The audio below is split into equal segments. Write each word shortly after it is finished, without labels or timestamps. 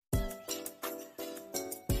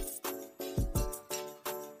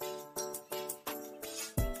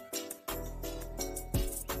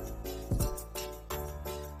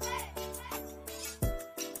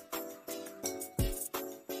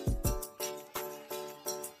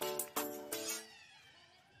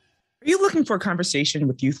Are you looking for a conversation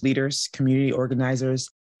with youth leaders, community organizers,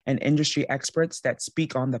 and industry experts that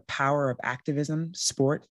speak on the power of activism,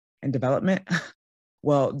 sport, and development?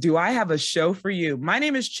 Well, do I have a show for you? My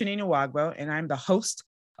name is Chinina Wagbo, and I'm the host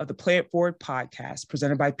of the Play It Forward podcast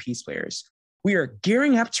presented by Peace Players. We are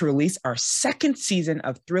gearing up to release our second season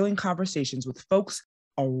of thrilling conversations with folks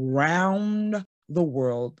around the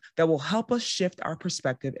world that will help us shift our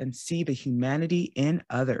perspective and see the humanity in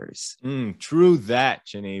others. True that,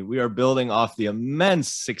 Chinny. We are building off the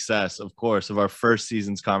immense success, of course, of our first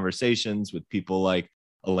season's conversations with people like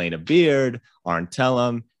Elena Beard, Arn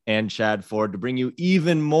Tellem, and Chad Ford to bring you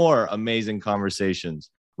even more amazing conversations.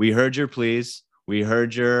 We heard your pleas. We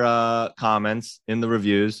heard your comments in the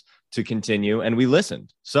reviews to continue, and we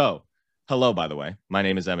listened. So, hello, by the way. My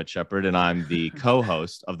name is Emmett Shepard, and I'm the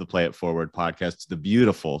co-host of the Play It Forward podcast, the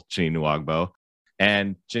beautiful Chinny Nwagbo.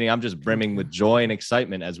 And Chinny, I'm just brimming with joy and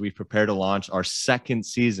excitement as we prepare to launch our second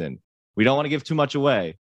season. We don't want to give too much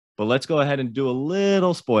away, but let's go ahead and do a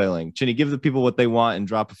little spoiling. Chinny, give the people what they want and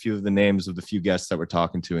drop a few of the names of the few guests that we're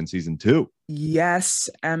talking to in season 2. Yes,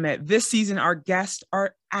 Emmett. This season, our guests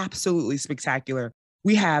are absolutely spectacular.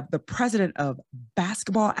 We have the president of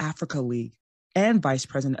Basketball Africa League and vice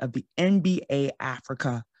president of the NBA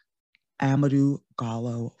Africa, Amadou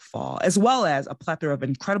Gallo Fall, as well as a plethora of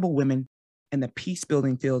incredible women in the peace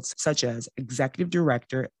building fields, such as executive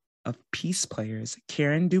director of Peace Players,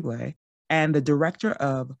 Karen Dublé, and the director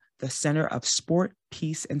of the Center of Sport,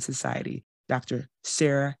 Peace, and Society, Dr.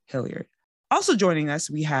 Sarah Hilliard. Also joining us,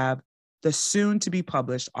 we have the soon-to-be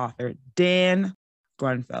published author, Dan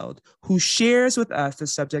Grunfeld, who shares with us the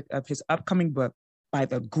subject of his upcoming book, By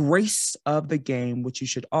the Grace of the Game, which you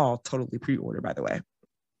should all totally pre-order, by the way.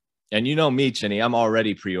 And you know me, Chinny, I'm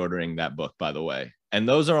already pre-ordering that book, by the way. And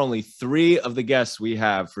those are only 3 of the guests we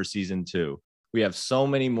have for season 2. We have so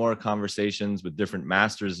many more conversations with different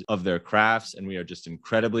masters of their crafts, and we are just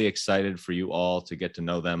incredibly excited for you all to get to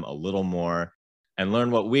know them a little more and learn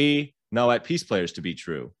what we know at Peace Players to be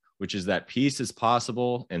true, which is that peace is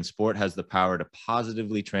possible and sport has the power to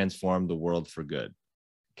positively transform the world for good.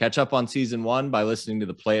 Catch up on season 1 by listening to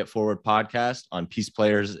the Play It Forward podcast on Peace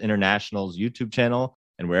Players International's YouTube channel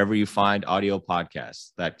and wherever you find audio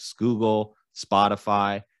podcasts. That's Google,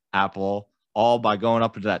 Spotify, Apple, all by going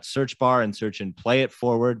up into that search bar and searching Play It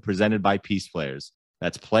Forward presented by Peace Players.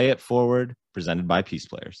 That's Play It Forward presented by Peace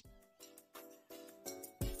Players.